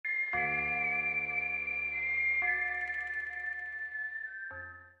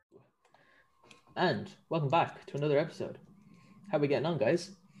And welcome back to another episode. How are we getting on,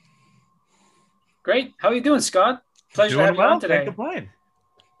 guys? Great. How are you doing, Scott? Pleasure to Doing have you on well, can't today. complain.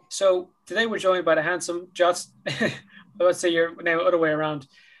 So today we're joined by the handsome Jots. Let's say your name other way around.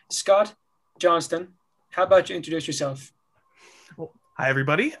 Scott Johnston. How about you introduce yourself? Well, hi,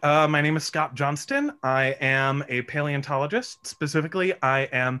 everybody. My name is Scott Johnston. I am a paleontologist. Specifically, I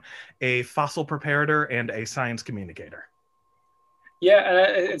am a fossil preparator and a science communicator. Yeah,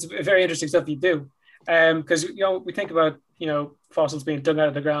 it's very interesting stuff you do. Because we think about fossils being dug out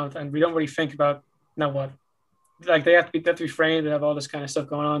of the ground, and we don't really think about now what like they have to be framed and have all this kind of stuff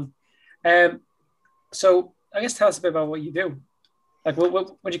going on. So I guess tell us a bit about what you do. Like,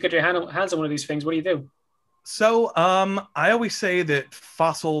 when you get your hands on one of these things, what do you do? So, I always say that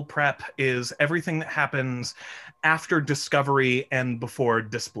fossil prep is everything that happens after discovery and before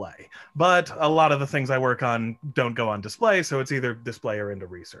display. But a lot of the things I work on don't go on display, so it's either display or into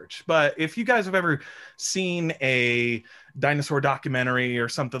research. But if you guys have ever seen a dinosaur documentary or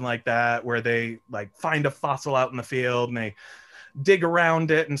something like that, where they like find a fossil out in the field and they dig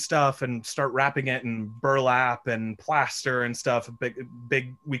around it and stuff and start wrapping it in burlap and plaster and stuff.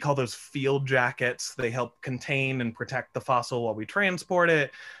 Big, we call those field jackets. They help contain and protect the fossil while we transport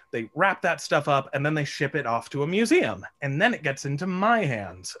it. They wrap that stuff up and then they ship it off to a museum. And then it gets into my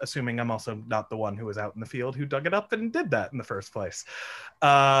hands, assuming I'm also not the one who was out in the field who dug it up and did that in the first place.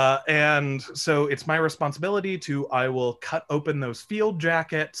 And so it's my responsibility I will cut open those field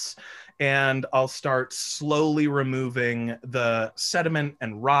jackets and I'll start slowly removing the sediment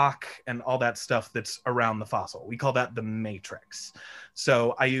and rock and all that stuff that's around the fossil. We call that the matrix.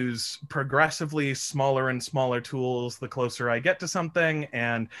 So I use progressively smaller and smaller tools the closer I get to something,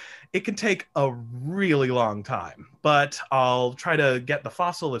 and it can take a really long time, but I'll try to get the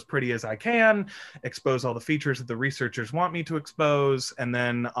fossil as pretty as I can, expose all the features that the researchers want me to expose, and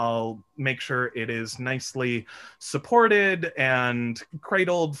then I'll make sure it is nicely supported and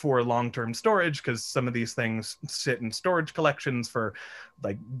cradled for long-term storage, because some of these things sit in storage collections for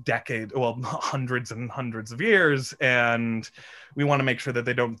like decades, well, hundreds and hundreds of years, and we want to make sure that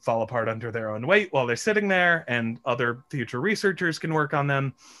they don't fall apart under their own weight while they're sitting there, and other future researchers can work on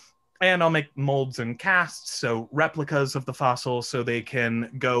them. And I'll make molds and casts, so replicas of the fossils, so they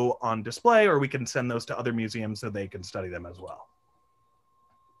can go on display, or we can send those to other museums so they can study them as well.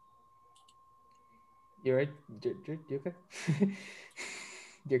 You right? You okay?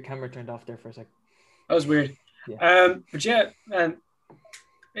 Your camera turned off there for a sec. That was weird. Yeah. But yeah, and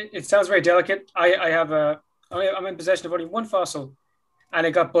it sounds very delicate. I'm in possession of only one fossil, and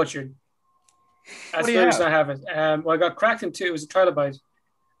it got butchered. That's the reason I have it. Well, I got cracked in two. It was a trilobite.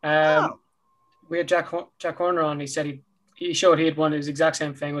 We had Jack Horner on. He said he showed he had one. It was the exact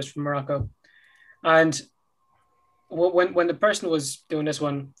same thing. It was from Morocco. And when the person was doing this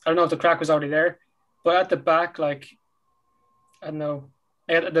one, I don't know if the crack was already there, but at the back, like, I don't know,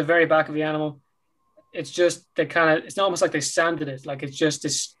 at the very back of the animal, it's just it's almost like they sanded it. Like, it's just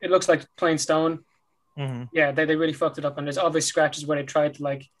this. It looks like plain stone. Mm-hmm. Yeah, they really fucked it up, and there's obvious scratches where they tried to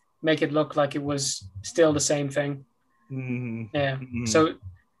like make it look like it was still the same thing. Mm-hmm. Yeah, Mm-hmm. so it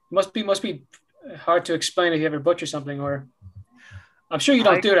must be hard to explain if you ever butcher something, or I'm sure you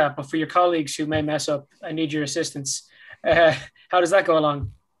don't do that, but for your colleagues who may mess up, I need your assistance. How does that go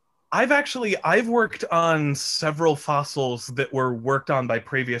along? I've worked on several fossils that were worked on by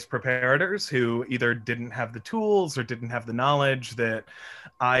previous preparators who either didn't have the tools or didn't have the knowledge that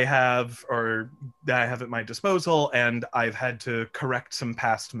I have, or that I have at my disposal, and I've had to correct some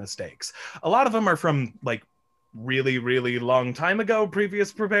past mistakes. A lot of them are from like really, really long time ago,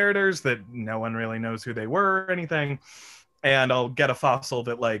 previous preparators that no one really knows who they were or anything. And I'll get a fossil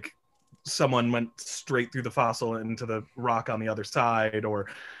that like someone went straight through the fossil into the rock on the other side, or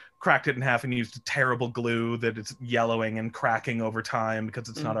cracked it in half and used a terrible glue that it's yellowing and cracking over time because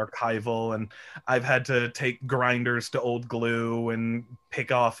it's not archival. And I've had to take grinders to old glue and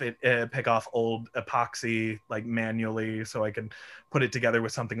pick off old epoxy like manually so I can put it together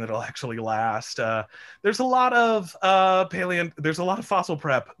with something that'll actually last. There's a lot of there's a lot of fossil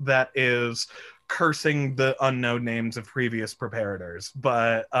prep that is cursing the unknown names of previous preparators,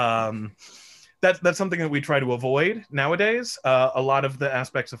 but that's something that we try to avoid nowadays. A lot of the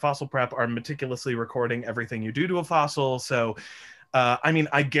aspects of fossil prep are meticulously recording everything you do to a fossil. So,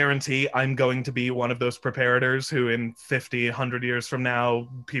 I guarantee I'm going to be one of those preparators who in 50, 100 years from now,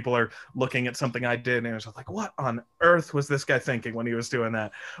 people are looking at something I did and it's like, what on earth was this guy thinking when he was doing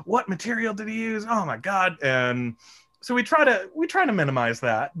that? What material did he use? Oh my God. And so we try to minimize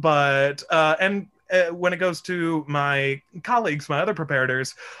that, but, and when it goes to my colleagues, my other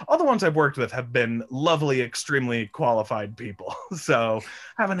preparators, all the ones I've worked with have been lovely, extremely qualified people. So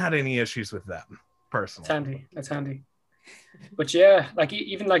haven't had any issues with them personally. That's handy. That's handy. But yeah, like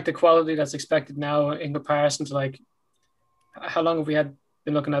even like the quality that's expected now in comparison to like how long have we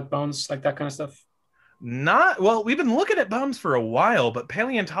been looking at bones, like that kind of stuff? We've been looking at bones for a while, but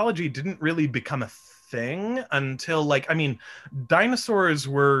paleontology didn't really become a thing until dinosaurs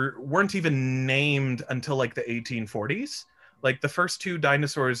weren't even named until like the 1840s. Like the first two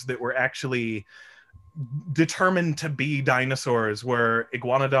dinosaurs that were actually determined to be dinosaurs were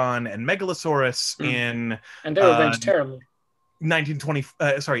Iguanodon and Megalosaurus and they were ranked terribly. 1824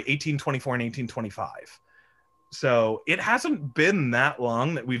 and 1825. So it hasn't been that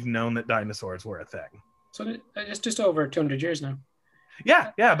long that we've known that dinosaurs were a thing. So it's just over 200 years now.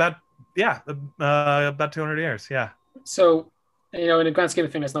 About 200 years. Yeah. So, in the grand scheme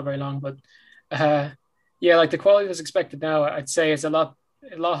of things, that's not very long, but like the quality that's expected now, I'd say is a lot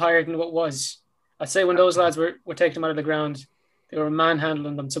higher than what it was. I'd say when those lads were taking them out of the ground, they were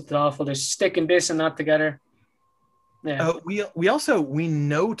manhandling them, something awful. They're sticking this and that together. Yeah. We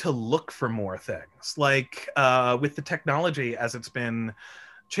know to look for more things, like with the technology as it's been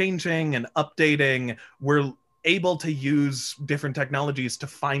changing and updating, we're able to use different technologies to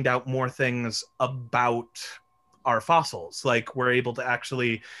find out more things about our fossils. Like we're able to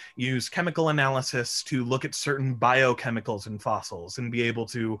actually use chemical analysis to look at certain biochemicals in fossils and be able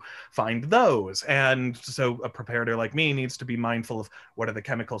to find those. And so a preparator like me needs to be mindful of what are the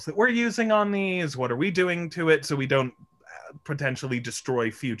chemicals that we're using on these, what are we doing to it, so we don't potentially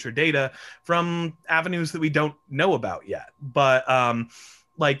destroy future data from avenues that we don't know about yet. But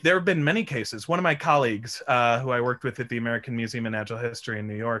there have been many cases. One of my colleagues who I worked with at the American Museum of Natural History in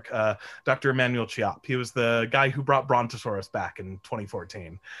New York, Dr. Emmanuel Chiappe, he was the guy who brought Brontosaurus back in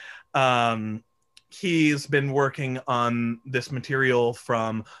 2014. He's been working on this material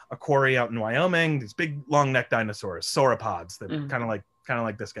from a quarry out in Wyoming, these big long neck dinosaurs, sauropods, that kind of like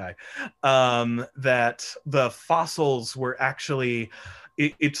this guy, that the fossils were actually,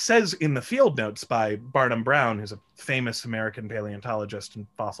 it says in the field notes by Barnum Brown, who's a famous American paleontologist and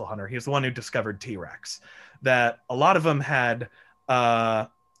fossil hunter, he's the one who discovered T-Rex, that a lot of them had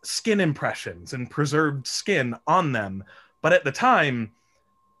skin impressions and preserved skin on them. But at the time,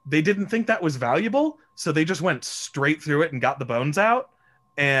 they didn't think that was valuable, so they just went straight through it and got the bones out.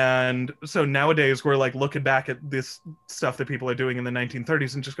 And so nowadays we're like looking back at this stuff that people are doing in the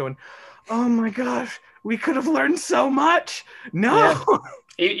 1930s and just going, oh my gosh, we could have learned so much. No.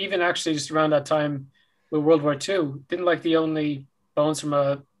 Yeah. Even actually just around that time with World War II, didn't like the only bones from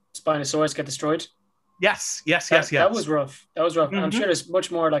a Spinosaurus get destroyed? Yes. That was rough. Mm-hmm. I'm sure there's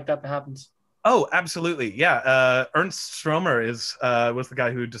much more like that happens. Oh, absolutely. Yeah. Ernst Stromer was the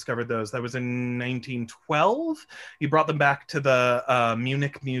guy who discovered those. That was in 1912. He brought them back to the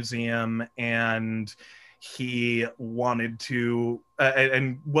Munich Museum, and he wanted to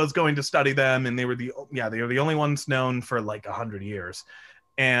and was going to study them. And they were the only ones known for like 100 years.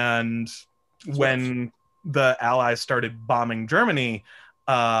 And when the Allies started bombing Germany,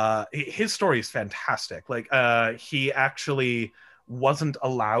 his story is fantastic. Like he actually wasn't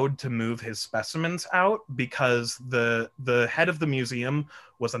allowed to move his specimens out because the head of the museum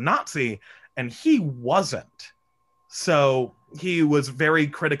was a Nazi and he wasn't. So he was very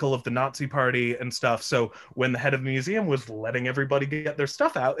critical of the Nazi party and stuff. So when the head of the museum was letting everybody get their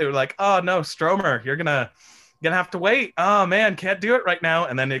stuff out, they were like, oh no, Stromer, you're gonna have to wait. Oh man, can't do it right now.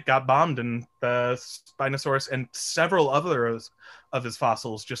 And then it got bombed, and the Spinosaurus and several others of his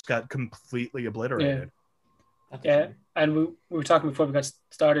fossils just got completely obliterated. Yeah, and we were talking before we got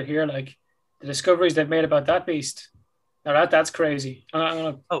started here, like the discoveries they've made about that beast. Now that's crazy.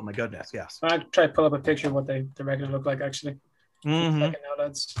 Oh my goodness, yes. I'm gonna try to pull up a picture of what they reckon it look like actually. Mm-hmm.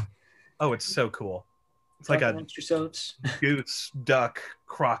 Oh, it's so cool. It's like a goose, duck,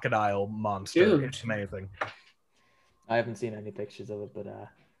 crocodile monster. Dude. It's amazing. I haven't seen any pictures of it, but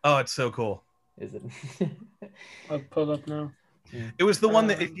oh, it's so cool. Is it? I'll pull up now. It was the one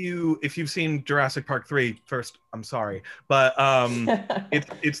that if you've seen Jurassic Park 3 first, I'm sorry, but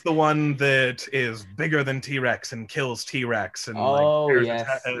it's the one that is bigger than T-Rex and kills T-Rex and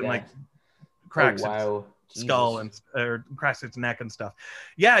like cracks its skull and or cracks its neck and stuff.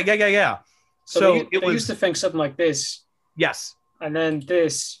 Yeah. So they used to think something like this. Yes. And then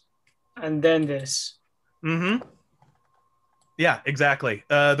this, and then this. Mm-hmm. Yeah, exactly.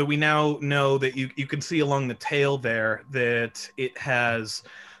 That we now know that you can see along the tail there that it has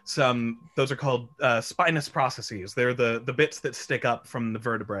those are called spinous processes. They're the bits that stick up from the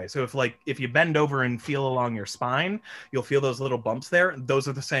vertebrae. So if you bend over and feel along your spine, you'll feel those little bumps there. Those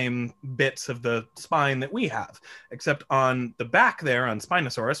are the same bits of the spine that we have, except on the back there on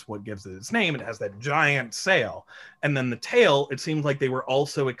Spinosaurus, what gives it its name, it has that giant sail. And then the tail, it seems like they were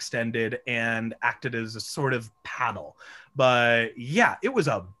also extended and acted as a sort of paddle. But yeah, it was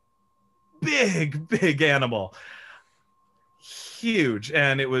a big animal. Huge,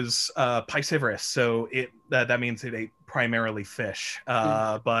 and it was piscivorous, so that means it ate primarily fish.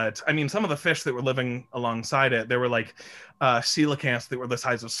 But I mean, some of the fish that were living alongside it, there were like coelacanths that were the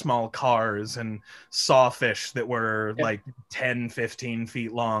size of small cars, and sawfish that were like 10-15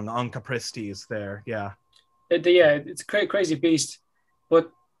 feet long. Onchopristes there. It's a crazy beast.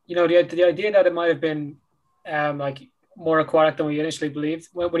 But you know, the idea that it might have been like more aquatic than we initially believed,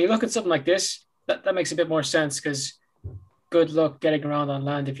 when you look at something like this, that makes a bit more sense, because good luck getting around on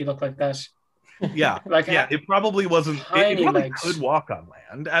land if you look like that. Yeah, it probably wasn't. It probably legs. Could walk on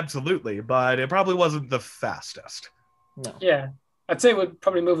land, absolutely, but it probably wasn't the fastest. No. Yeah, I'd say it would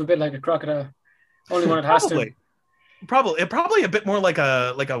probably move a bit like a crocodile. Only when it has to. Probably a bit more like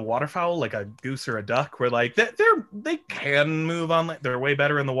a waterfowl, like a goose or a duck, where like they can move on. They're way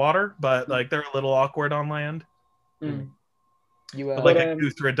better in the water, but like they're a little awkward on land. Like a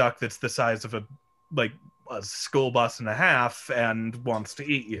goose or a duck that's the size of a school bus and a half and wants to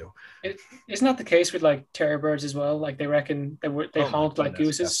eat you. Isn't that the case with like terror birds as well? Like they reckon they honk like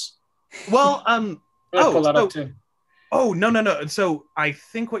gooses. Yeah. Well, pull that up too. Oh, no. So I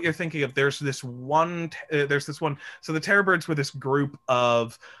think what you're thinking of, there's this one. So the terror birds were this group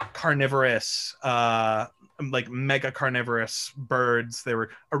of carnivorous, like mega carnivorous birds. They were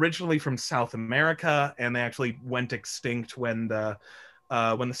originally from South America, and they actually went extinct when the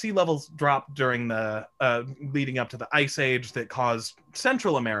sea levels dropped during the leading up to the Ice Age that caused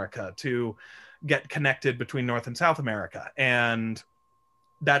Central America to get connected between North and South America. And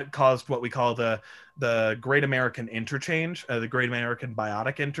that caused what we call the Great American Interchange, the Great American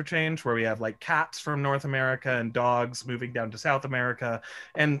Biotic Interchange, where we have like cats from North America and dogs moving down to South America,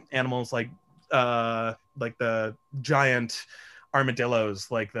 and animals like the giant armadillos,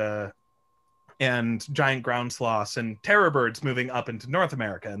 and giant ground sloths and terror birds moving up into North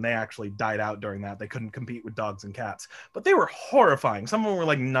America, and they actually died out during that. They couldn't compete with dogs and cats, but they were horrifying. Some of them were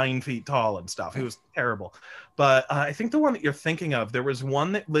like 9 feet tall and stuff. It was terrible. But I think the one that you're thinking of, there was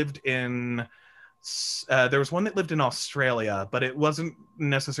one that lived in Australia, but it wasn't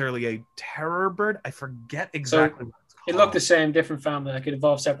necessarily a terror bird. I forget exactly what it's called. It looked the same, different family, like it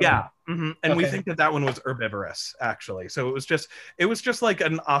evolved separately. Yeah. Mm-hmm. And we think that one was herbivorous, actually. So it was just like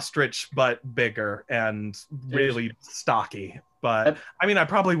an ostrich, but bigger and really stocky. But I mean, I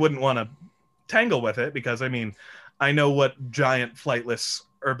probably wouldn't want to tangle with it, because I mean, I know what giant flightless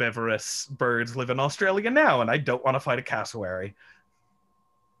herbivorous birds live in Australia now, and I don't want to fight a cassowary.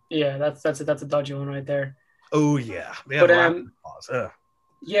 Yeah, that's a dodgy one right there. Oh yeah, they have claws.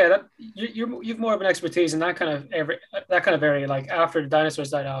 Yeah, you've more of an expertise in that kind of area. Like after the dinosaurs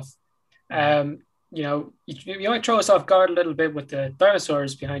died off, you know, you might throw us off guard a little bit with the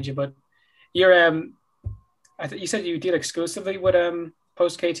dinosaurs behind you, but you're I think you said you deal exclusively with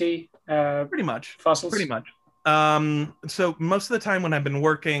post KT. Pretty much fossils. Pretty much. So most of the time when I've been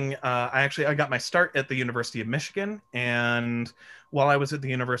working, I got my start at the University of Michigan, and while I was at the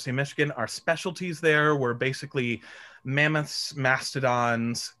University of Michigan, our specialties there were basically mammoths,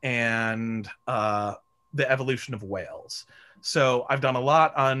 mastodons, and the evolution of whales. So I've done a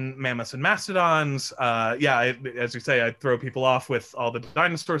lot on mammoths and mastodons. As you say, I throw people off with all the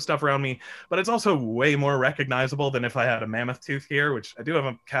dinosaur stuff around me, but it's also way more recognizable than if I had a mammoth tooth here, which I do have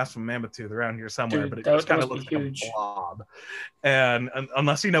a cast from mammoth tooth around here somewhere, but it just kind of looks like a blob. And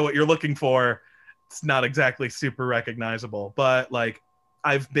unless you know what you're looking for, it's not exactly super recognizable. But like,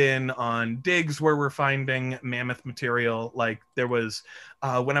 I've been on digs where we're finding mammoth material. Like there was,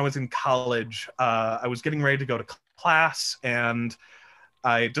 when I was in college, I was getting ready to go to class, and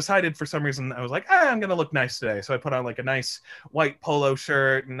I decided for some reason, I was like, I'm going to look nice today. So I put on like a nice white polo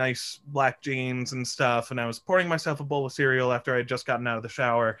shirt, nice black jeans and stuff. And I was pouring myself a bowl of cereal after I had just gotten out of the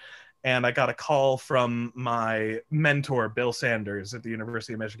shower. And I got a call from my mentor, Bill Sanders at the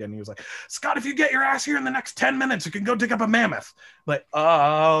University of Michigan. He was like, Scott, if you get your ass here in the next 10 minutes, you can go dig up a mammoth. Like,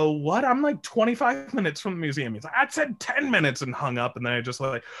 what? I'm like 25 minutes from the museum. He's like, I said 10 minutes, and hung up. And then I just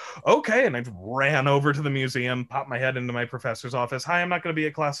like, okay. And I ran over to the museum, popped my head into my professor's office. Hi, I'm not going to be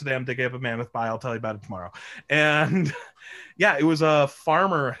at class today. I'm digging up a mammoth. Bye. I'll tell you about it tomorrow. And yeah, it was a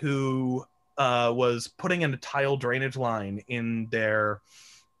farmer who was putting in a tile drainage line in their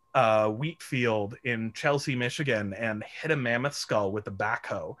wheat field in Chelsea, Michigan, and hit a mammoth skull with a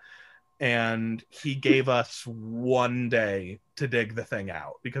backhoe. And he gave us 1 day to dig the thing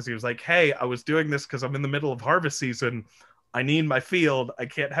out because he was like, hey, I was doing this because I'm in the middle of harvest season. I need my field. I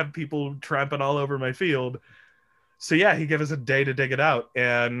can't have people tramping all over my field. So yeah, he gave us a day to dig it out.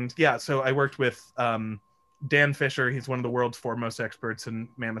 And yeah, so I worked with Dan Fisher. He's one of the world's foremost experts in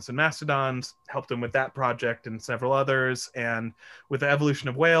mammoths and mastodons. Helped him with that project and several others. And with the evolution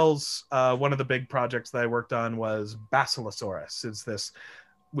of whales, one of the big projects that I worked on was Basilosaurus.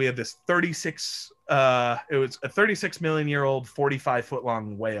 We had this 36 it was a 36 million year old 45-foot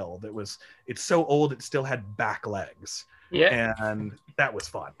long whale it's so old it still had back legs. Yeah. And that was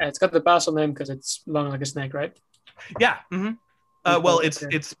fun. It's got the Basil name because it's long like a snake, right? Yeah. Mm-hmm. Well, it's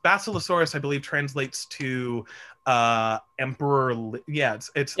Basilosaurus, I believe, translates to emperor.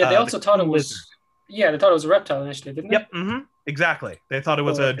 It's they also thought it was. Yeah, they thought it was a reptile initially, didn't they? Yep. Mm-hmm. Exactly. They thought it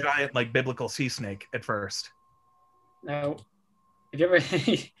was a giant, like biblical sea snake at first. No. Have you ever?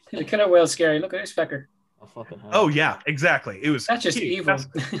 The killer whale's scary. Look at this fecker. Oh yeah, exactly. That's just evil.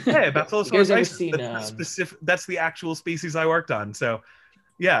 Basilosaurus. That's the actual species I worked on. So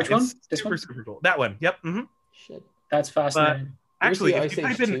yeah, which one? Super cool. That one. Yep. Mm-hmm. Shit. That's fascinating. Actually, if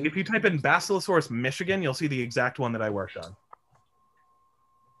you type in Basilosaurus Michigan, you'll see the exact one that I worked on.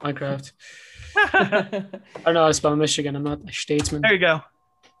 Minecraft. I don't know how to spell Michigan. I'm not a statesman. There you go.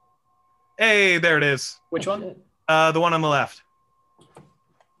 Hey, there it is. Which one? The one on the left.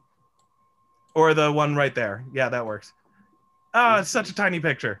 Or the one right there. Yeah, that works. Oh, it's such a tiny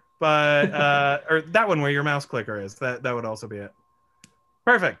picture. But or that one where your mouse clicker is. That would also be it.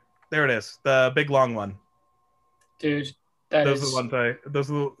 Perfect. There it is. The big long one. Dude, that's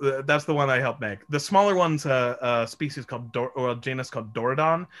the one I helped make. The smaller one's a species called a genus called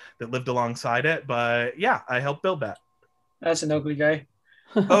Dorodon that lived alongside it. But yeah, I helped build that. That's an ugly guy.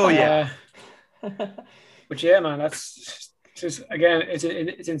 Oh yeah. But yeah, man, that's just again, it's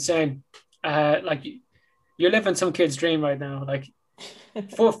insane. Like you're living some kid's dream right now. Like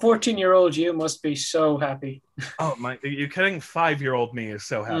 14-year-old you must be so happy. Oh my, you're kidding. 5-year-old me is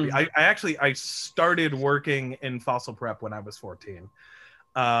so happy. I started working in fossil prep when I was 14.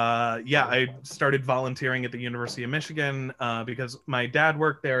 I started volunteering at the University of Michigan because my dad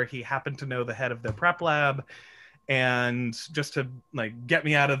worked there. He happened to know the head of the prep lab, and just to like get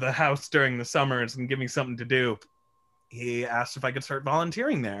me out of the house during the summers and give me something to do, he asked if I could start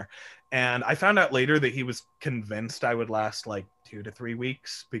volunteering there. And I found out later that he was convinced I would last like 2 to 3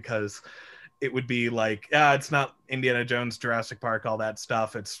 weeks because it would be like, it's not Indiana Jones, Jurassic Park, all that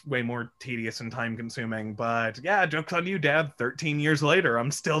stuff. It's way more tedious and time consuming. But yeah, joke's on you, Dad. 13 years later,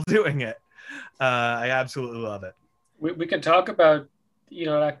 I'm still doing it. I absolutely love it. We can talk about,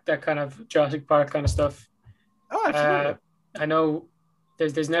 that kind of Jurassic Park kind of stuff. Oh, absolutely. I know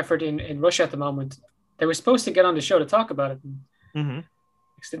there's an effort in Russia at the moment. They were supposed to get on the show to talk about it. Mm-hmm.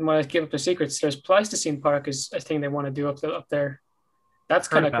 Didn't want to give up the secrets. There's Pleistocene Park is a thing they want to do up there. That's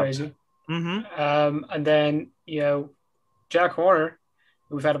kind of crazy. Mm-hmm. And then Jack Horner,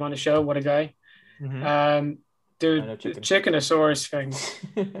 we've had him on the show. What a guy! Mm-hmm. Dude, Chickenosaurus thing.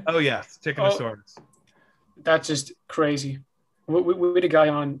 Oh yes, Chickenosaurus. That's just crazy. We had a guy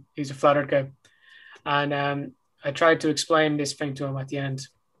on. He's a flat Earth guy, and I tried to explain this thing to him at the end.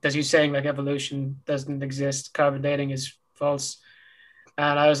 As you saying, like evolution doesn't exist, carbon dating is false.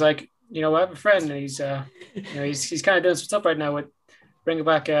 And I was like, I have a friend, and he's kind of doing some stuff right now with bringing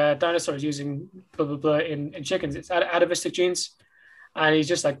back dinosaurs using blah blah blah in chickens. It's atavistic genes, and he's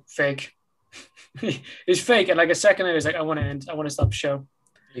just like fake. He's fake, and like a second later, he's like, I want to stop the show.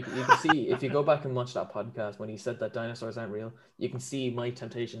 You can see if you go back and watch that podcast when he said that dinosaurs aren't real. You can see my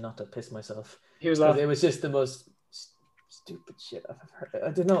temptation not to piss myself. He was laughing. It was just the most stupid shit I've ever heard.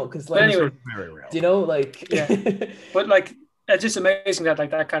 I don't know, because like, anyway, yeah. But like. It's just amazing that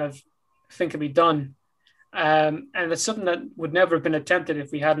like that kind of thing can be done, and it's something that would never have been attempted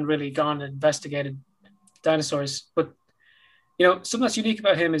if we hadn't really gone and investigated dinosaurs. But something that's unique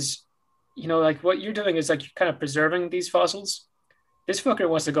about him is, like what you're doing is like you're kind of preserving these fossils. This fucker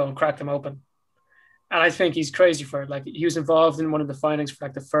wants to go and crack them open, and I think he's crazy for it. Like he was involved in one of the findings for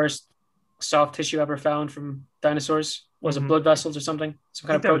like the first soft tissue ever found from dinosaurs. Was it blood vessels or something? Some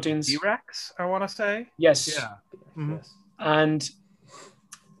kind of proteins. T-Rex, I want to say. Yes. Yeah. Mm-hmm. Yes. And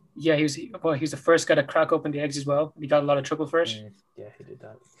yeah, he was the first guy to crack open the eggs as well. He got a lot of trouble for it. Yeah, he did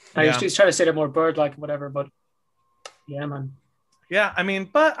that. And he's trying to say they're more bird-like, whatever. But yeah, man. Yeah, I mean,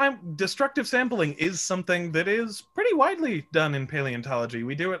 but destructive sampling is something that is pretty widely done in paleontology.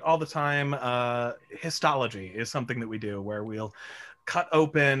 We do it all the time. Histology is something that we do where we'll cut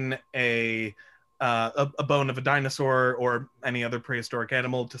open a a bone of a dinosaur or any other prehistoric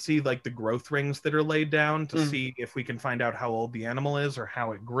animal to see like the growth rings that are laid down to see if we can find out how old the animal is or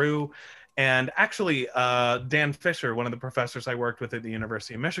how it grew. And actually, Dan Fisher, one of the professors I worked with at the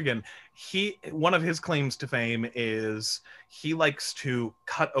University of Michigan, one of his claims to fame is he likes to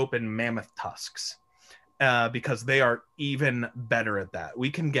cut open mammoth tusks. Because they are even better at that.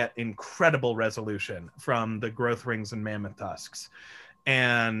 We can get incredible resolution from the growth rings and mammoth tusks.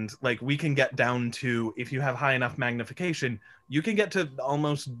 And like we can get down to, if you have high enough magnification, you can get to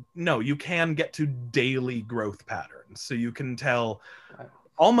you can get to daily growth patterns. So you can tell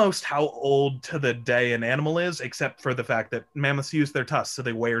almost how old to the day an animal is, except for the fact that mammoths use their tusks, so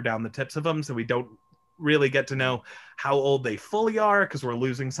they wear down the tips of them. So we don't really get to know how old they fully are because we're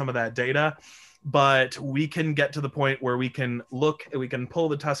losing some of that data. But we can get to the point where we can pull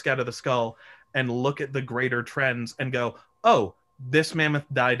the tusk out of the skull and look at the greater trends and go, oh, this mammoth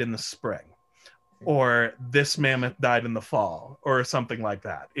died in the spring, or this mammoth died in the fall, or something like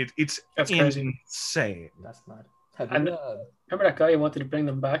that. That's insane. Crazy. That's mad. Remember that guy who wanted to bring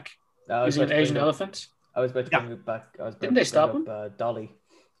them back using an Asian elephant? I was about to bring it back. Didn't they stop him? Dolly,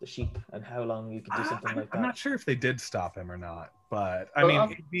 the sheep, and how long you could do something like that. I'm not sure if they did stop him or not, but I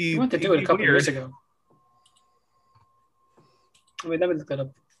mean, he wanted to do it a couple of years ago. I mean, let me look that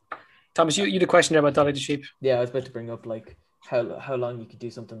up. Thomas, you had a question there about Dolly the sheep. Yeah, I was about to bring up like how long you could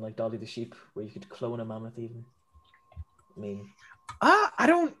do something like Dolly the sheep, where you could clone a mammoth even. I mean, I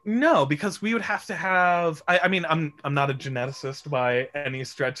don't know, because we would have to have. I mean, I'm not a geneticist by any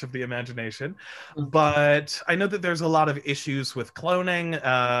stretch of the imagination, but I know that there's a lot of issues with cloning.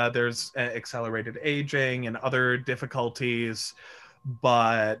 There's accelerated aging and other difficulties,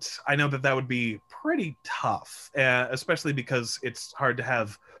 but I know that would be pretty tough, especially because it's hard to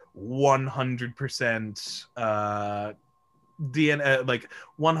have 100% DNA, like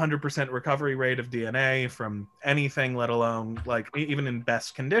 100% recovery rate of DNA from anything, let alone like even in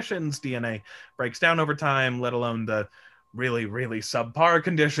best conditions, DNA breaks down over time, let alone the really, really subpar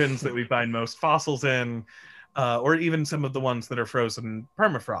conditions that we find most fossils in, or even some of the ones that are frozen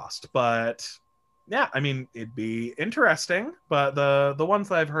permafrost. But yeah, I mean, it'd be interesting, but the ones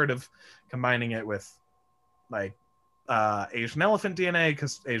that I've heard of combining it with like Asian elephant DNA,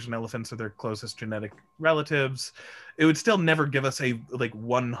 because Asian elephants are their closest genetic relatives, it would still never give us a like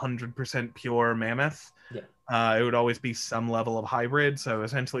 100% pure mammoth. Yeah. It would always be some level of hybrid. So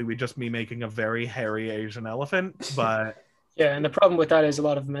essentially, we'd just be making a very hairy Asian elephant. But yeah, and the problem with that is a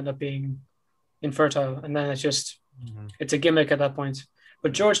lot of them end up being infertile, and then it's a gimmick at that point.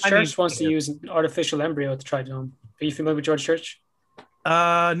 But George Church wants to use an artificial embryo to try Dome. Are you familiar with George Church?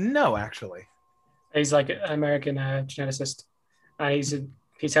 No, actually. He's like an American geneticist, and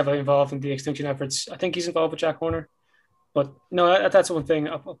he's heavily involved in the extinction efforts. I think he's involved with Jack Horner, but no, that's one thing.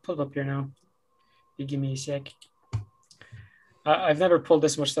 I'll pull it up here now. You give me a sec. I've never pulled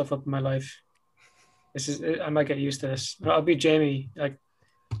this much stuff up in my life. I might get used to this. I'll be Jamie, like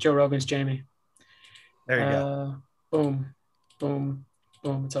Joe Rogan's Jamie. There you go. Boom, boom,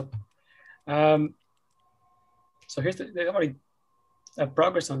 boom. It's up. So here's they already have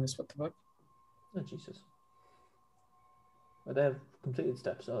progress on this. What the fuck? Oh, Jesus. Well, they have completed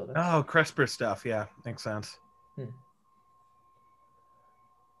steps. Oh, CRISPR stuff. Yeah, makes sense.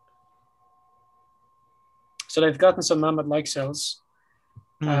 So they've gotten some mammoth-like cells.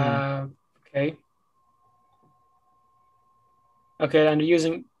 Okay. Okay, and they're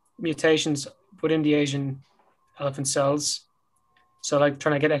using mutations within the Asian elephant cells. So like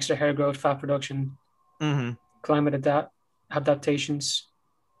trying to get extra hair growth, fat production, climate adaptations.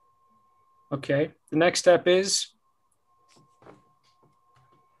 Okay, the next step is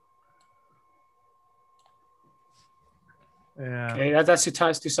okay. That's too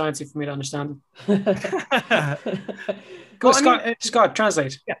sciencey for me to understand. Go, Scott,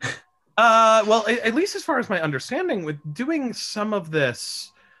 translate. Yeah. Well, at least as far as my understanding, with doing some of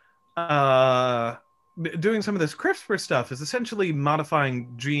this CRISPR stuff is essentially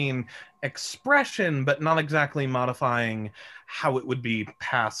modifying gene expression, but not exactly modifying how it would be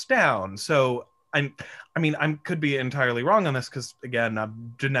passed down. So I could be entirely wrong on this because, again,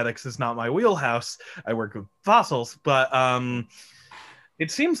 genetics is not my wheelhouse. I work with fossils, but it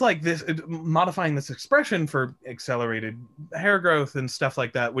seems like modifying this expression for accelerated hair growth and stuff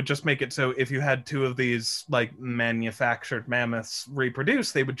like that would just make it so if you had two of these like manufactured mammoths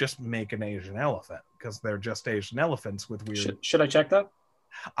reproduce, they would just make an Asian elephant because they're just Asian elephants with weird. Should I check that?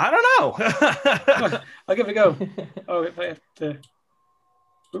 I don't know. I'll give it a go. Oh, if I have to.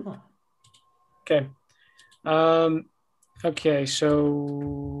 Okay. Okay.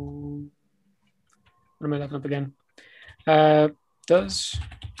 So, what am I looking up again? Does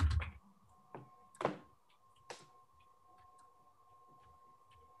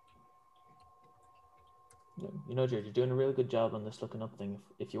You know, Jared, you're doing a real good job on this looking up thing.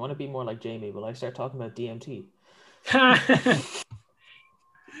 If you want to be more like Jamie, will I start talking about DMT?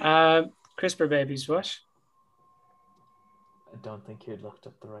 CRISPR babies, what? I don't think you looked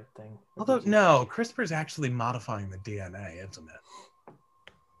up the right thing. Although, no, CRISPR is actually modifying the DNA, isn't it?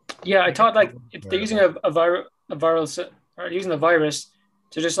 Yeah, I thought like if they're using a virus or using a virus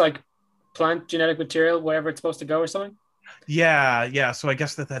to just like plant genetic material wherever it's supposed to go or something. Yeah. So I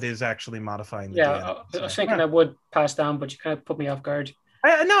guess that is actually modifying the DNA. I was thinking that would pass down, but you kind of put me off guard.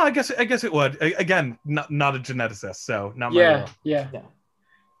 No, I guess it would. Again, not a geneticist, so not my role. Yeah.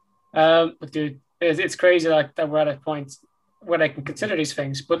 But dude, it's crazy like that we're at a point where they can consider these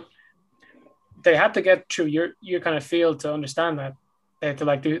things, but they have to get through your kind of field to understand that. They have to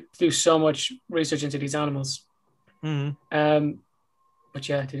like do so much research into these animals. Mm-hmm. But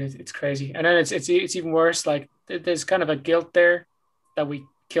yeah, dude, it's crazy. And then it's even worse. Like there's kind of a guilt there that we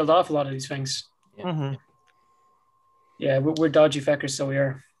killed off a lot of these things. Yeah. Mm-hmm. Yeah, we're dodgy feckers, so we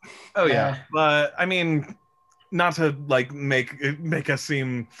are. Oh yeah, but I mean, not to like make us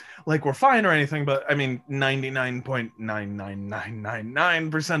seem like we're fine or anything, but I mean,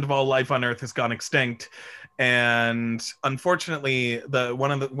 99.99999% of all life on Earth has gone extinct, and unfortunately,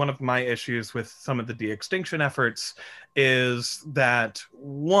 one of my issues with some of the de-extinction efforts is that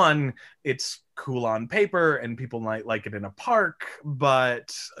one, it's cool on paper and people might like it in a park,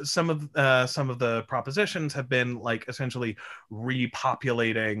 but some of the propositions have been like essentially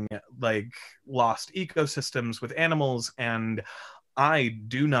repopulating like lost ecosystems with animals, and I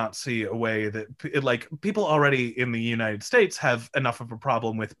do not see a way that like people already in the United States have enough of a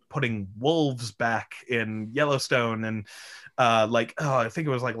problem with putting wolves back in Yellowstone, and I think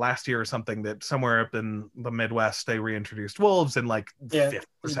it was like last year or something that somewhere up in the Midwest they reintroduced wolves, and like 50%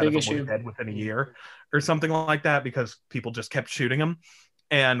 of them were dead within a year or something like that because people just kept shooting them.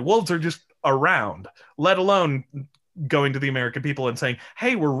 And wolves are just around, let alone going to the American people and saying,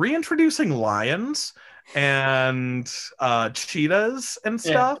 hey, we're reintroducing lions and cheetahs and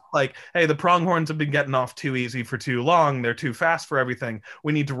stuff. Like, hey, the pronghorns have been getting off too easy for too long, they're too fast for everything,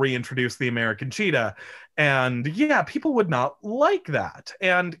 we need to reintroduce the American cheetah. And yeah, people would not like that.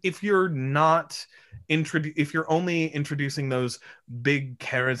 And if you're only introducing those big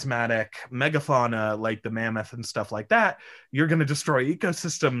charismatic megafauna like the mammoth and stuff like that, you're going to destroy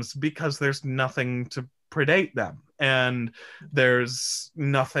ecosystems because there's nothing to predate them, and there's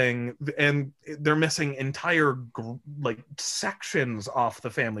nothing, and they're missing entire like sections off the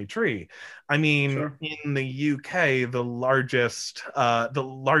family tree. I mean, in the UK, the largest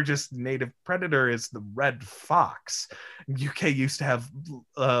native predator is the red fox. UK used to have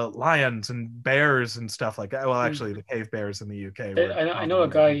lions and bears and stuff like that. Well, actually, the cave bears in the UK. I know a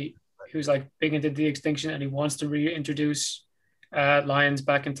guy who's like big into de-extinction, and he wants to reintroduce lions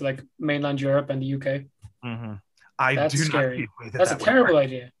back into like mainland Europe and the UK. Mm-hmm. That's scary. That's a terrible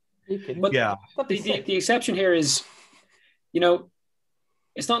idea. But the exception here is,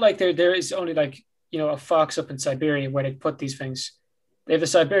 it's not like there is only like, a fox up in Siberia where they put these things. They have the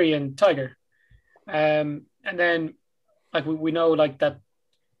Siberian tiger. And then like we know like that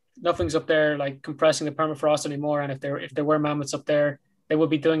nothing's up there like compressing the permafrost anymore. And if there were mammoths up there, they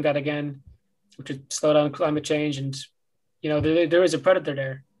would be doing that again, which would slow down climate change. And, there is a predator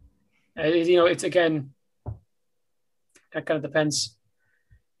there. It's again, that kind of depends.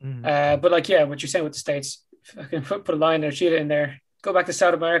 But like, yeah, what you're saying with the States, if I can put a lion or a cheetah in there, go back to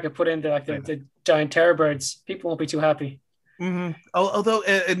South America, put in the giant terror birds, people won't be too happy. Mm-hmm. Although,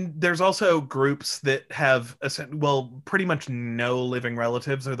 and there's also groups that have, pretty much no living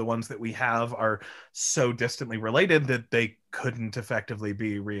relatives, or the ones that we have are so distantly related that they couldn't effectively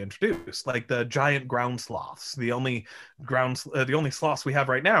be reintroduced. Like the giant ground sloths. The only sloths we have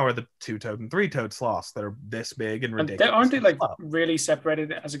right now are the 2-toed and 3-toed sloths that are this big and ridiculous. Aren't they like really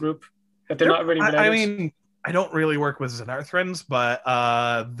separated as a group? That they're not really related? I mean, I don't really work with Xenarthrans, but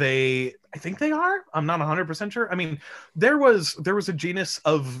I think they are. I'm not 100% sure. I mean, there was a genus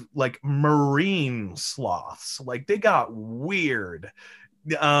of like marine sloths. Like they got weird.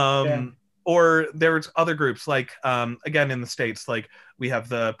 Or there's other groups like again in the States, like we have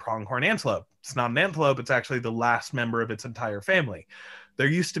the pronghorn antelope. It's not an antelope, it's actually the last member of its entire family. There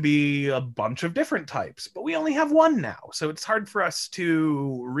used to be a bunch of different types, but we only have one now. So it's hard for us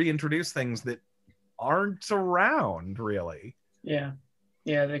to reintroduce things that aren't around really. They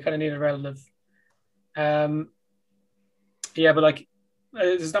kind of need a relative. But like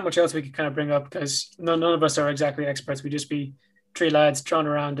there's not much else we could kind of bring up because none of us are exactly experts. We just be three lads throwing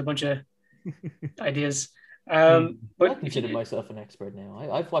around a bunch of ideas. But I consider myself an expert now.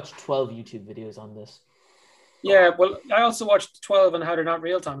 I've watched 12 YouTube videos on this. Well, I also watched 12 on how they're not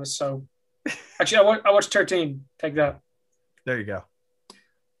real, Thomas, so Actually, I watched 13. Take that. There you go.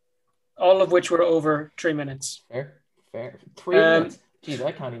 All of which were over 3 minutes. Fair. 3 minutes. Jeez,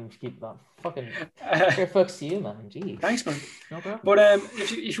 I can't even keep that. Fucking fair fucks to you, man. Jeez. Thanks, man. No problem. But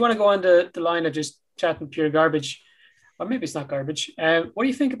if you want to go on the line of just chatting pure garbage, or maybe it's not garbage. What do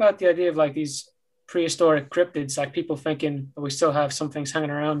you think about the idea of like these prehistoric cryptids? Like people thinking that we still have some things hanging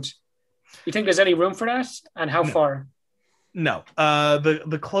around. You think there's any room for that, and how far? No.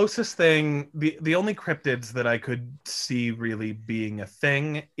 The closest thing, the only cryptids that I could see really being a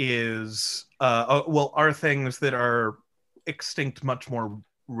thing is are things that are extinct much more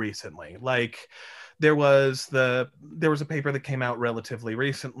recently. Like there was a paper that came out relatively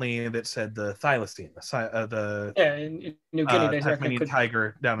recently that said the thylacine, in New Guinea, Tasmanian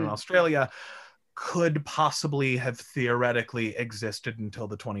tiger down in Australia, could possibly have theoretically existed until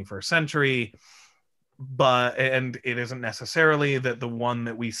the 21st century. And it isn't necessarily that the one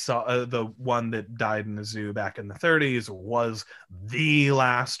that we saw, the one that died in the zoo back in the 30s, was the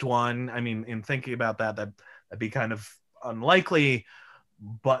last one. I mean, in thinking about that'd be kind of unlikely,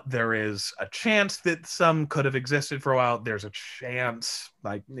 but there is a chance that some could have existed for a while. There's a chance,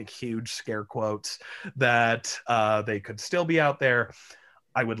 like huge scare quotes, that they could still be out there.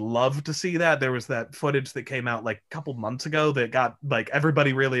 I would love to see that. There was that footage that came out like a couple months ago that got like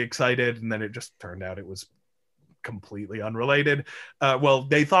everybody really excited, and then it just turned out it was completely unrelated. Well,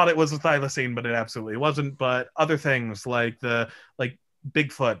 they thought it was a thylacine, but it absolutely wasn't. But other things like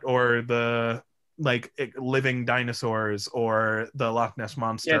Bigfoot or the living dinosaurs or the Loch Ness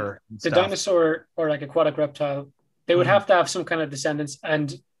Monster. Yeah, the dinosaur or like aquatic reptile, they would have to have some kind of descendants.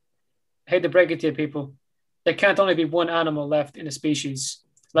 And hate to break it to you, people, there can't only be one animal left in a species.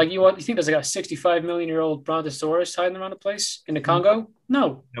 Like you think there's like a 65 million year old brontosaurus hiding around a place in the Congo?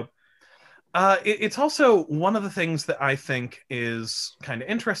 No. Nope. It's also one of the things that I think is kind of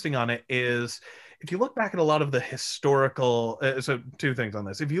interesting on it is if you look back at a lot of the historical, so two things on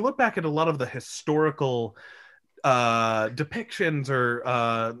this. If you look back at a lot of the historical depictions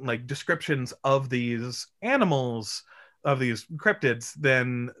or like descriptions of these animals, of these cryptids,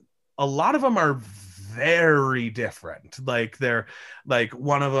 then a lot of them are very different. Like they're like,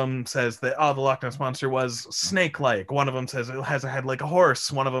 one of them says that the Loch Ness Monster was snake-like. One of them says it has a head like a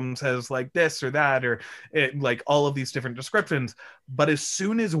horse. One of them says like this or that, or like all of these different descriptions. But as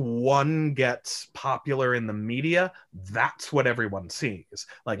soon as one gets popular in the media, that's what everyone sees.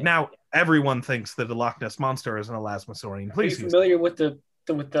 Like now everyone thinks that the Loch Ness Monster is an elasmosaurian species. Are you familiar with the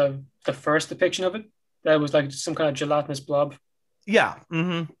first depiction of it? That was like some kind of gelatinous blob. Yeah,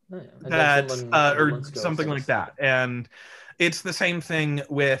 that or something like that, and it's the same thing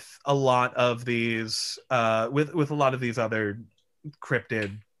with a lot of these, with a lot of these other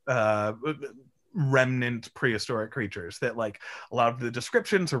cryptid, remnant prehistoric creatures. That like a lot of the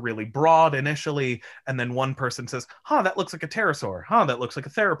descriptions are really broad initially, and then one person says, that looks like a pterosaur. That looks like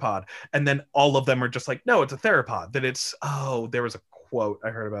a theropod, and then all of them are just like, no, it's a theropod. That it's there was a quote I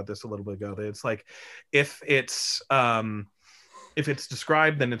heard about this a little bit ago. That it's like if it's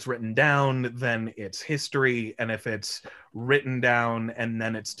described, then it's written down, then it's history. And if it's written down and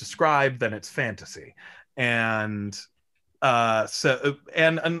then it's described, then it's fantasy. And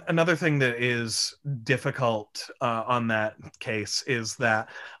another thing that is difficult on that case is that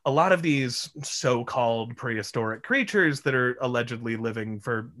a lot of these so-called prehistoric creatures that are allegedly living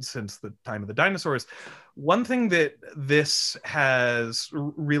since the time of the dinosaurs, one thing that this has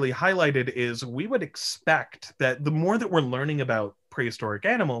really highlighted is we would expect that the more that we're learning about prehistoric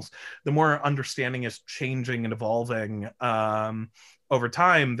animals, the more our understanding is changing and evolving over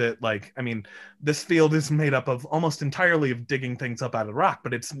time. That like, I mean, this field is made up of almost entirely of digging things up out of rock,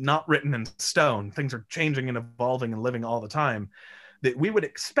 but it's not written in stone. Things are changing and evolving and living all the time. That we would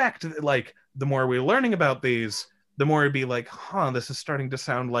expect that like the more we're learning about these, the more it'd be like, this is starting to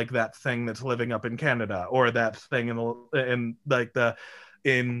sound like that thing that's living up in Canada, or that thing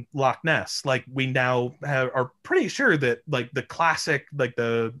in Loch Ness. Like we now are pretty sure that like the classic, like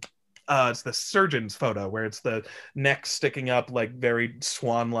it's the surgeon's photo where it's the neck sticking up like very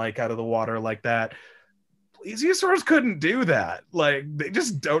swan-like out of the water like that. Plesiosaurs couldn't do that. Like they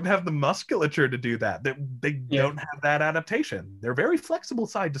just don't have the musculature to do that. They don't have that adaptation. They're very flexible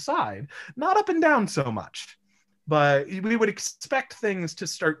side to side, not up and down so much. But we would expect things to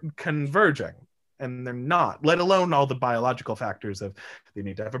start converging. and they're not, let alone all the biological factors of they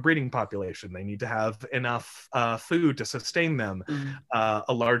need to have a breeding population, they need to have enough food to sustain them.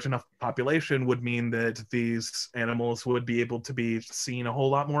 A large enough population would mean that these animals would be able to be seen a whole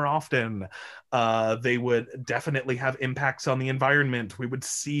lot more often. They would definitely have impacts on the environment. We would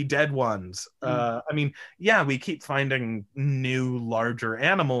see dead ones. I mean, yeah, we keep finding new larger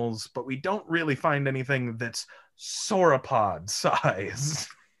animals, but we don't really find anything that's sauropod size.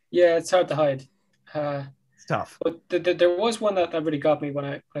 Yeah, it's hard to hide. It's tough. But there was one that really got me when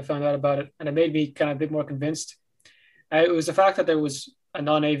I found out about it, and it made me kind of a bit more convinced. It was the fact that there was a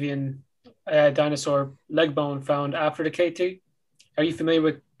non-avian dinosaur leg bone found after the KT. Are you familiar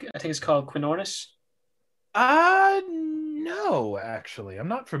with, I think it's called Quinornis? No, actually. I'm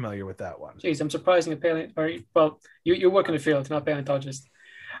not familiar with that one. Jeez, I'm surprising a paleontologist. Well, you work in the field, not paleontologist.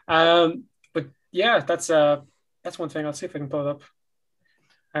 But yeah, that's one thing. I'll see if I can pull it up.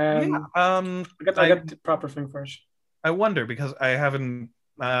 I got the proper thing first. I wonder, because I haven't.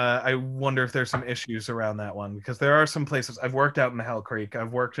 I wonder if there's some issues around that one, because there are some places I've worked out in the Hell Creek.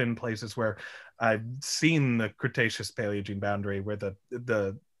 I've worked in places where I've seen the Cretaceous Paleogene boundary, where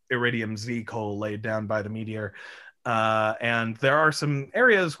the Iridium Z coal laid down by the meteor, and there are some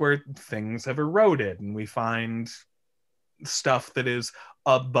areas where things have eroded, and we find stuff that is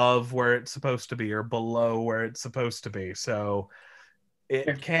above where it's supposed to be or below where it's supposed to be. So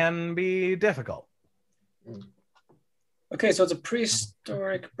it can be difficult. Okay, so it's a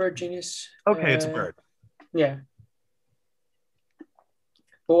prehistoric bird genus. Okay, it's a bird. Yeah.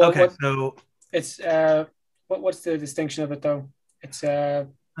 But so it's what's the distinction of it though? It's there's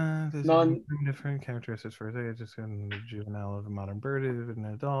different characteristics for it. It's just a juvenile of a modern bird, an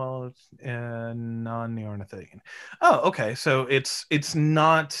adult, and non-neornithine. Oh, okay. So it's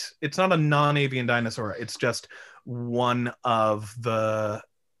not a non-avian dinosaur. It's just one of the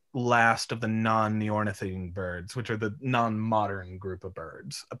last of the non-neornithine birds, which are the non-modern group of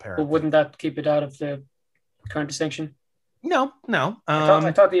birds, apparently. But wouldn't that keep it out of the current distinction? No.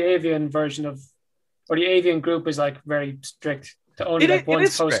 I thought the avian version of, or the avian group is like very strict to only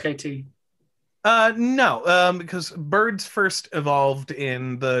one's post-KT. No, because birds first evolved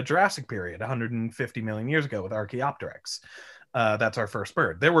in the Jurassic period, 150 million years ago, with Archaeopteryx. That's our first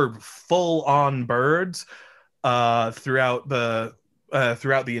bird. There were full-on birds throughout the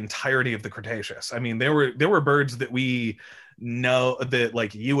entirety of the Cretaceous. I mean, there were birds that we know that,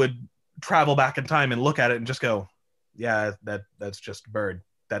 like, you would travel back in time and look at it and just go, yeah, that's just a bird.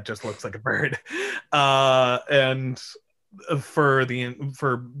 That just looks like a bird. And for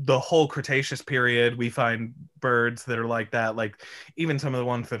the whole Cretaceous period, we find birds that are like that, like even some of the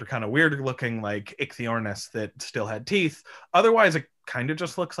ones that are kind of weird looking, like Ichthyornis, that still had teeth. Otherwise, it kind of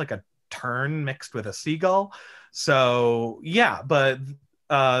just looks like a tern mixed with a seagull. So yeah, but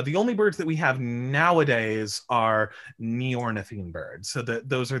the only birds that we have nowadays are neornithine birds. So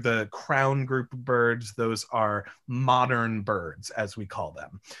those are the crown group of birds. Those are modern birds, as we call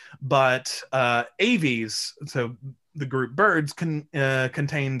them. But aves, so the group birds,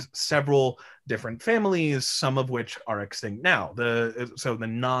 contained several different families, some of which are extinct now. So the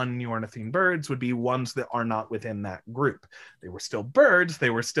non-neornithine birds would be ones that are not within that group. They were still birds.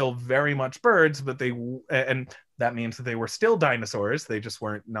 They were still very much birds, but and that means that they were still dinosaurs. They just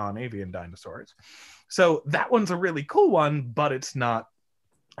weren't non-avian dinosaurs. So that one's a really cool one, but it's not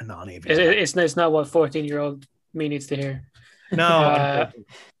a non-avian. It's not what 14-year-old me needs to hear. No.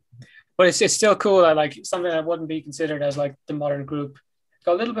 But it's still cool that, like, something that wouldn't be considered as like the modern group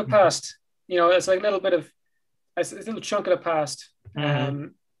got a little bit past. You know, it's like a little bit of a little chunk of the past.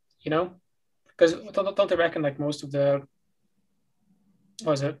 You know, because don't they reckon like most of the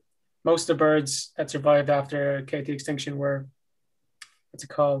birds that survived after KT extinction were, what's it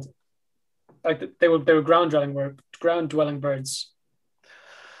called? Like they were ground dwelling birds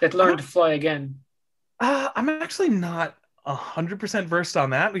that learned to fly again. I'm actually not 100% versed on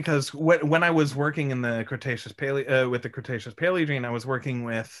that, because when I was working in the Cretaceous with the Cretaceous Paleogene, I was working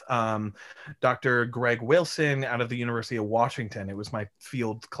with Dr. Greg Wilson out of the University of Washington. It was my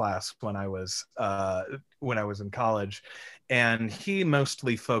field class when I was in college, and he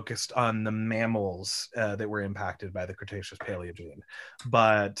mostly focused on the mammals that were impacted by the Cretaceous Paleogene,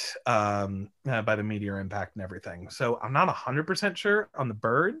 but by the meteor impact and everything. So I'm not 100% sure on the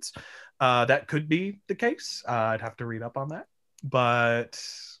birds. That could be the case. I'd have to read up on that. But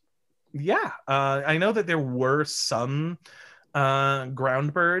yeah, I know that there were some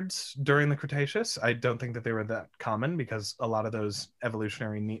ground birds during the Cretaceous. I don't think that they were that common, because a lot of those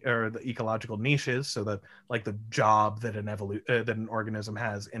evolutionary or the ecological niches, so the job that an organism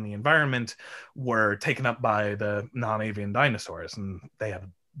has in the environment, were taken up by the non-avian dinosaurs, and they have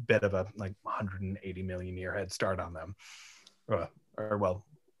bit of a like 180 million year head start on them, or well,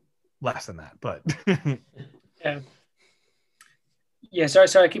 less than that, but yeah. Sorry,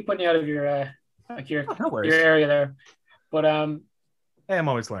 I keep putting you out of your like your area there, but hey, I'm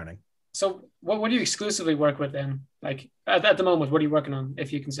always learning. So what do you exclusively work with then? Like at the moment, what are you working on,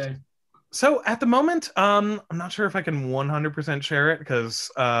 if you can say? So at the moment, I'm not sure if I can 100% share it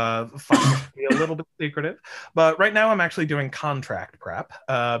because be a little bit secretive. But right now, I'm actually doing contract prep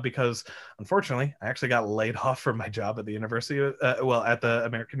because, unfortunately, I actually got laid off from my job at the university, at the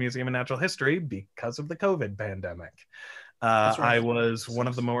American Museum of Natural History because of the COVID pandemic. Right. I was one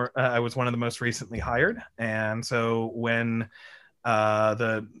of the most recently hired, and so when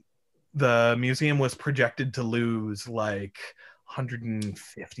the museum was projected to lose like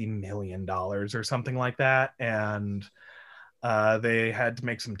 $150 million or something like that, and they had to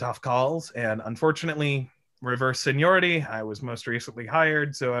make some tough calls, and unfortunately, reverse seniority, I was most recently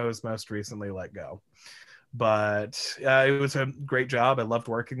hired, so I was most recently let go. But it was a great job. I loved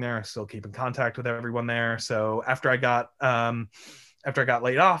working there. I still keep in contact with everyone there. So after I got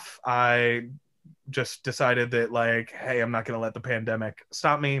laid off, I just decided that like, hey, I'm not going to let the pandemic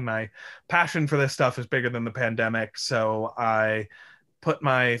stop me. My passion for this stuff is bigger than the pandemic. So I put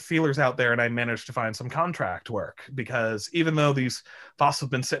my feelers out there and I managed to find some contract work, because even though these fossils have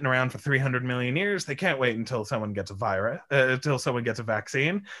been sitting around for 300 million years, they can't wait until someone gets until someone gets a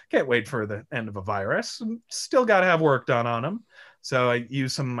vaccine. Can't wait for the end of a virus. Still got to have work done on them. So I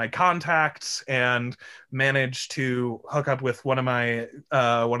used some of my contacts and managed to hook up with one of my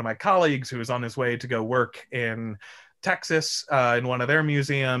colleagues who was on his way to go work in Texas in one of their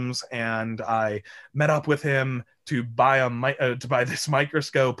museums, and I met up with him to buy this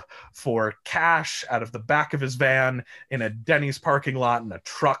microscope for cash out of the back of his van in a Denny's parking lot in a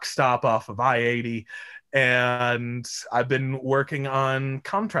truck stop off of I-80. And I've been working on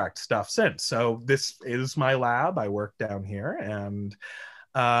contract stuff since. So this is my lab. I work down here, and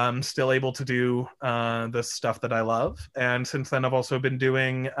I'm still able to do the stuff that I love. And since then, I've also been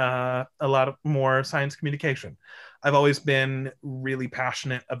doing a lot of more science communication. I've always been really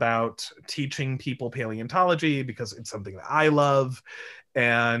passionate about teaching people paleontology because it's something that I love.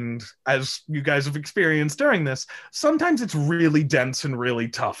 And as you guys have experienced during this, sometimes it's really dense and really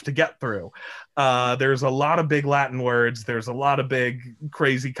tough to get through. There's a lot of big Latin words. There's a lot of big,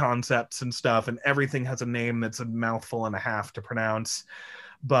 crazy concepts and stuff, and everything has a name that's a mouthful and a half to pronounce.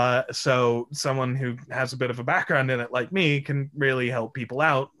 But so someone who has a bit of a background in it like me can really help people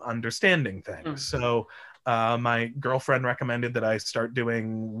out understanding things. So my girlfriend recommended that I start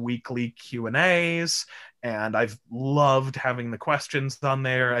doing weekly Q&As, and I've loved having the questions on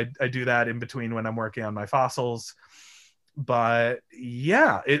there. I do that in between when I'm working on my fossils. But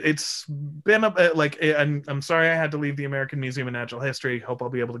yeah, it's been I'm sorry I had to leave the American Museum of Natural History. Hope I'll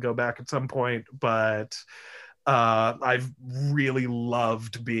be able to go back at some point, but I've really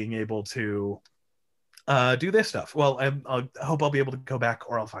loved being able to do this stuff. Well, I hope I'll be able to go back,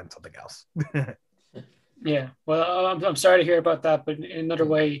 or I'll find something else. Yeah, well, I'm sorry to hear about that, but in another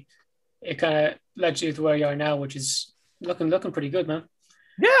way, it kind of led you to where you are now, which is looking pretty good, man.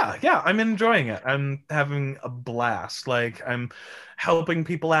 Yeah, I'm enjoying it. I'm having a blast. Like, I'm helping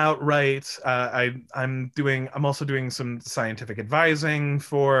people out, right? I'm also doing some scientific advising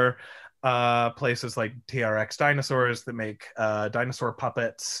for places like TRX Dinosaurs that make dinosaur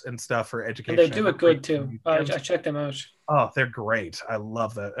puppets and stuff for education. And they do it good too. I checked them out. Oh, they're great. I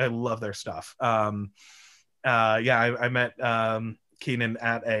love that. I love their stuff. I met Keenan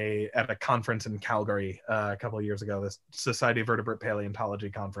at a conference in Calgary a couple of years ago, this Society of Vertebrate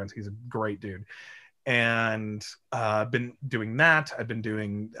Paleontology conference. He's a great dude. And I've been doing that. I've been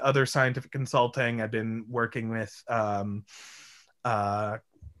doing other scientific consulting. I've been working with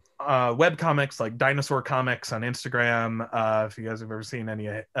web comics like Dinosaur Comics on Instagram. If you guys have ever seen any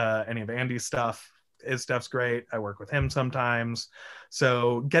of Andy's stuff, his stuff's great. I work with him sometimes.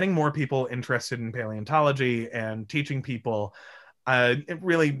 So getting more people interested in paleontology and teaching people,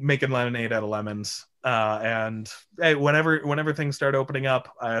 really making lemonade out of lemons. And hey, whenever things start opening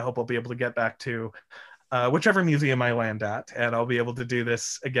up, I hope I'll be able to get back to whichever museum I land at, and I'll be able to do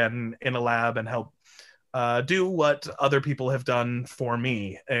this again in a lab and help do what other people have done for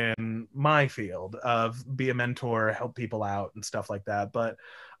me in my field of be a mentor, help people out and stuff like that. But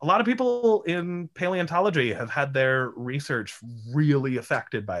a lot of people in paleontology have had their research really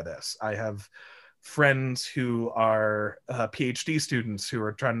affected by this. I have friends who are PhD students who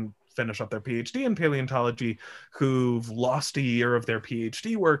are trying to finish up their PhD in paleontology who've lost a year of their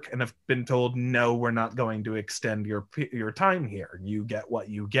PhD work and have been told, no, we're not going to extend your time here. You get what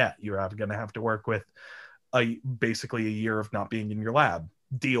you get. You're going to have to work with basically a year of not being in your lab.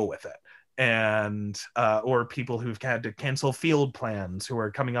 deal with it. And or people who've had to cancel field plans, who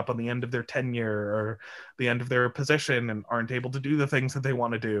are coming up on the end of their tenure or the end of their position and aren't able to do the things that they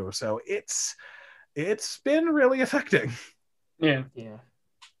want to do. So it's been really affecting. Yeah.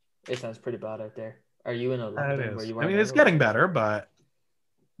 It sounds pretty bad out there. Are you in a lockdown where you are? I mean, it's getting better, but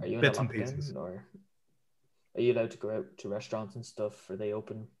are you in bits a and lockdown, pieces. or are you allowed to go out to restaurants and stuff? Are they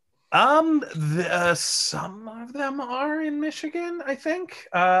open? Some of them are in Michigan, I think.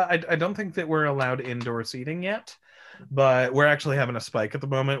 I don't think that we're allowed indoor seating yet, but we're actually having a spike at the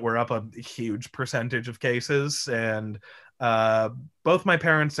moment. We're up a huge percentage of cases, and both my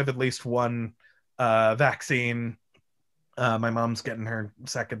parents have at least one vaccine. My mom's getting her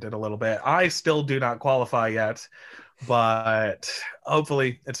second in a little bit. I still do not qualify yet, but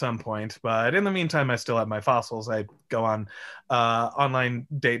hopefully at some point. But in the meantime, I still have my fossils. I go on online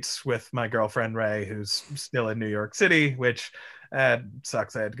dates with my girlfriend Ray, who's still in New York City, which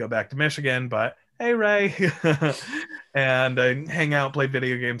sucks. I had to go back to Michigan, but hey, Ray. And I hang out, play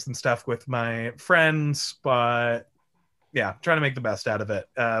video games and stuff with my friends, but yeah, trying to make the best out of it.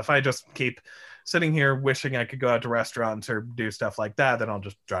 If I just keep sitting here wishing I could go out to restaurants or do stuff like that, then I'll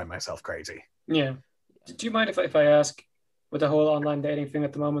just drive myself crazy. Yeah. Do you mind if I ask with the whole online dating thing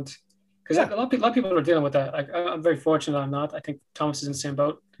at the moment? Because a lot of people are dealing with that. I'm very fortunate I'm not. I think Thomas is in the same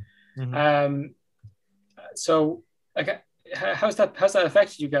boat. Mm-hmm. So like, how's that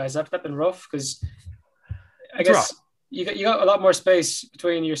affected you guys? Has that been rough? Because I guess rough. You got a lot more space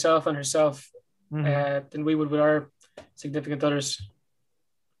between yourself and herself than we would with our significant others.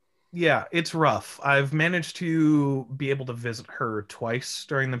 Yeah, it's rough. I've managed to be able to visit her twice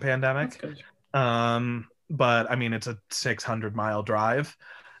during the pandemic. That's good. But I mean, it's a 600-mile drive,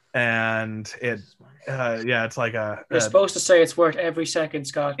 and it's like You're supposed to say it's worth every second,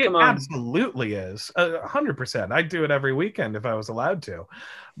 Scott. Come on. It absolutely is. 100%. I'd do it every weekend if I was allowed to.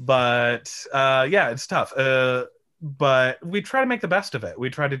 But it's tough. But we try to make the best of it. We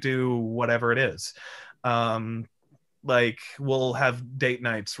try to do whatever it is. Like, we'll have date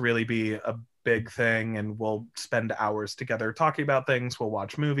nights really be a big thing, and we'll spend hours together talking about things. We'll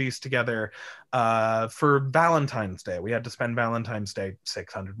watch movies together. For Valentine's Day, we had to spend Valentine's Day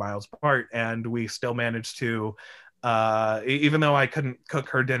 600 miles apart, and we still managed to, even though I couldn't cook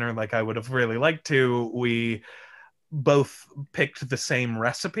her dinner like I would have really liked to, we both picked the same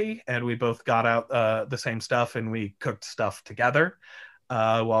recipe, and we both got out the same stuff, and we cooked stuff together.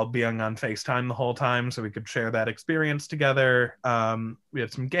 While being on FaceTime the whole time, so we could share that experience together. We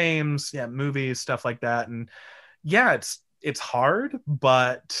had some games, movies, stuff like that. And it's hard,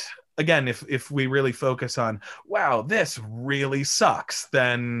 but again, if we really focus on, wow, this really sucks,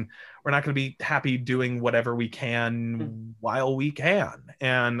 then we're not going to be happy doing whatever we can while we can.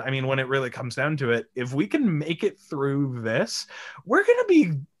 And I mean, when it really comes down to it, if we can make it through this, we're going to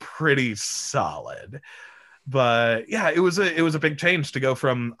be pretty solid. But yeah, it was a big change to go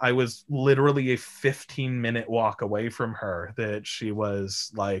from, I was literally a 15-minute walk away from her, that she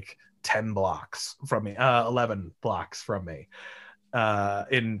was like 10 blocks from me, 11 blocks from me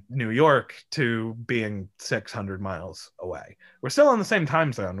in New York, to being 600 miles away. We're still in the same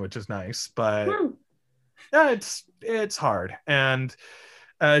time zone, which is nice, but yeah, it's hard. And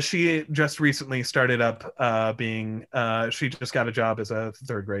she just recently started up she just got a job as a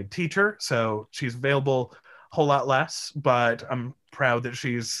third grade teacher, so she's available whole lot less, but I'm proud that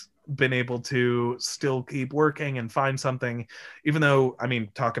she's been able to still keep working and find something, even though, I mean,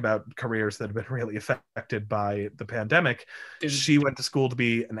 talk about careers that have been really affected by the pandemic. She went to school to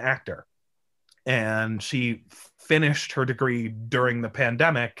be an actor, and she finished her degree during the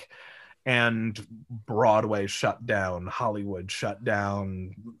pandemic, and Broadway shut down, Hollywood shut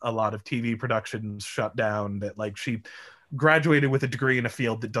down, a lot of TV productions shut down, that like she graduated with a degree in a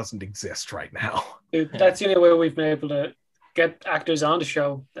field that doesn't exist right now. Dude, that's the only way we've been able to get actors on the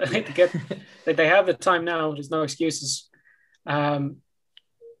show. They have the time now. There's no excuses. We've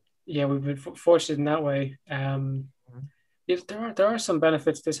been fortunate in that way. There are some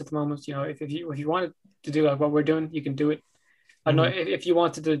benefits to this at the moment. You know, if you wanted to do like what we're doing, you can do it. I don't know if you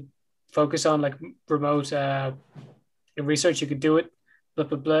wanted to focus on like remote research, you could do it. Blah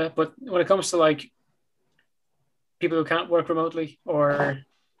blah blah. But when it comes to like people who can't work remotely, or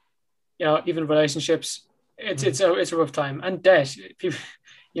even relationships, it's a rough time. And debt, people,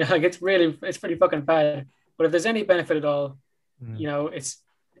 like it's pretty fucking bad. But if there's any benefit at all, it's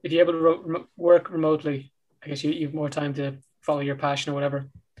if you're able to work remotely, I guess you have more time to follow your passion or whatever.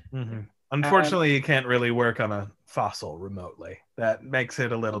 Unfortunately, you can't really work on a fossil remotely. That makes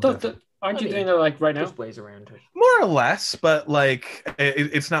it a little different. Aren't you doing that like right now? Just ways around it. More or less, but like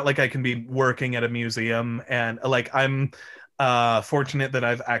it's not like I can be working at a museum, and like I'm Fortunate that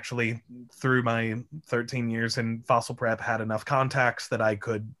I've actually, through my 13 years in fossil prep, had enough contacts that I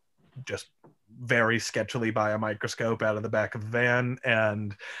could just very sketchily buy a microscope out of the back of the van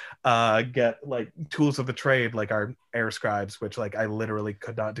and get like tools of the trade, like our air scribes, which like I literally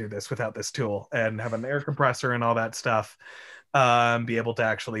could not do this without this tool, and have an air compressor and all that stuff, be able to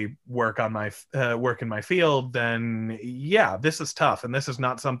actually work on my work in my field. Then yeah, this is tough, and this is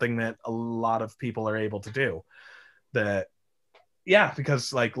not something that a lot of people are able to do. That yeah,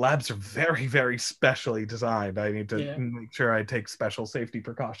 because like labs are very, very specially designed. I need to make sure I take special safety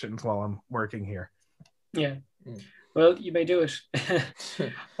precautions while I'm working here. Yeah. Well, you may do it.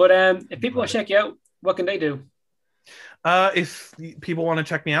 But if people want to check you out, what can they do? If people want to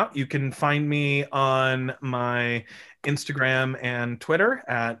check me out, you can find me on my Instagram and Twitter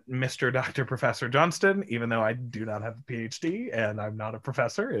at Mr. Dr. Professor Johnston, even though I do not have a PhD and I'm not a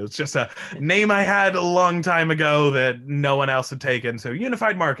professor. It was just a name I had a long time ago that no one else had taken. So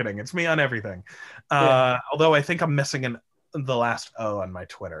Unified Marketing, it's me on everything. Although I think I'm missing the last O on my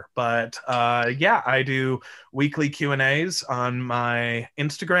Twitter. But yeah, I do weekly Q&As on my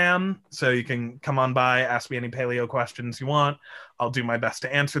Instagram, so you can come on by, ask me any paleo questions you want. I'll do my best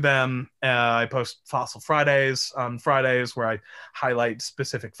to answer them. I post Fossil Fridays on Fridays, where I highlight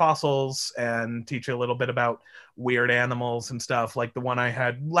specific fossils and teach you a little bit about weird animals and stuff. Like the one I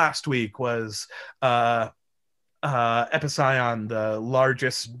had last week was Epicyon, the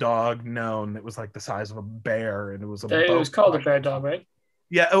largest dog known. It was like the size of a bear, and it was it was called a bear dog, right?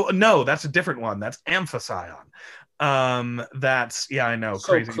 Yeah. Oh no, that's a different one. That's Amphicyon. That's I know,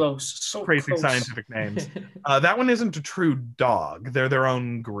 so crazy close, so crazy close. Scientific names. That one isn't a true dog. They're their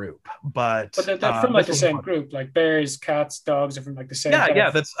own group, but they're from like the same group. Like bears, cats, dogs are from like the same.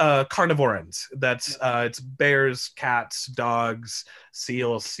 Yeah. That's carnivorans. That's it's bears, cats, dogs,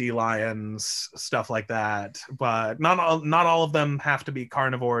 seals, sea lions, stuff like that. But not all of them have to be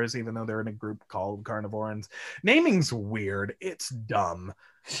carnivores, even though they're in a group called carnivorans. Naming's weird. It's dumb.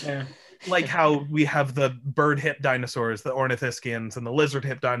 Yeah. Like how we have the bird-hipped dinosaurs, the ornithischians, and the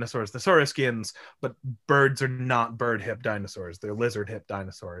lizard-hipped dinosaurs, the saurischians, but birds are not bird-hipped dinosaurs. They're lizard-hipped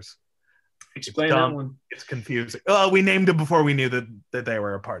dinosaurs. Explain that one. It's confusing. Well, we named them before we knew that they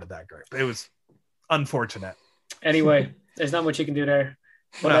were a part of that group. It was unfortunate. Anyway, there's not much you can do there.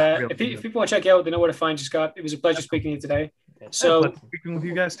 But if people want to check you out, they know where to find you, Scott. It was a pleasure speaking to you today. So speaking with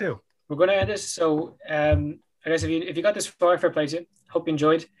you guys too. We're going to end this. So I guess if you got this far, fair play to you. Hope you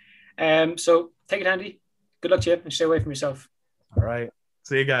enjoyed. So take it handy. Good luck to you, and stay away from yourself. All right.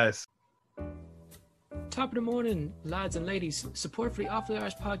 See you guys. Top of the morning, lads and ladies. Support for the Off the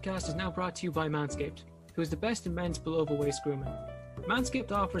Irish podcast is now brought to you by Manscaped, who is the best in men's below-the-waist grooming.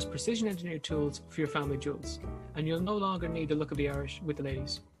 Manscaped offers precision-engineered tools for your family jewels, and you'll no longer need the look of the Irish with the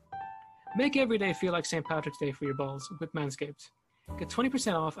ladies. Make every day feel like St. Patrick's Day for your balls with Manscaped. Get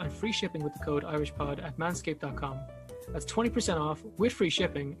 20% off and free shipping with the code IrishPod at manscaped.com. That's 20% off with free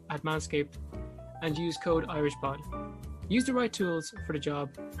shipping at Manscaped, and use code IrishPod. Use the right tools for the job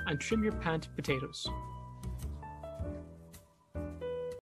and trim your pant potatoes.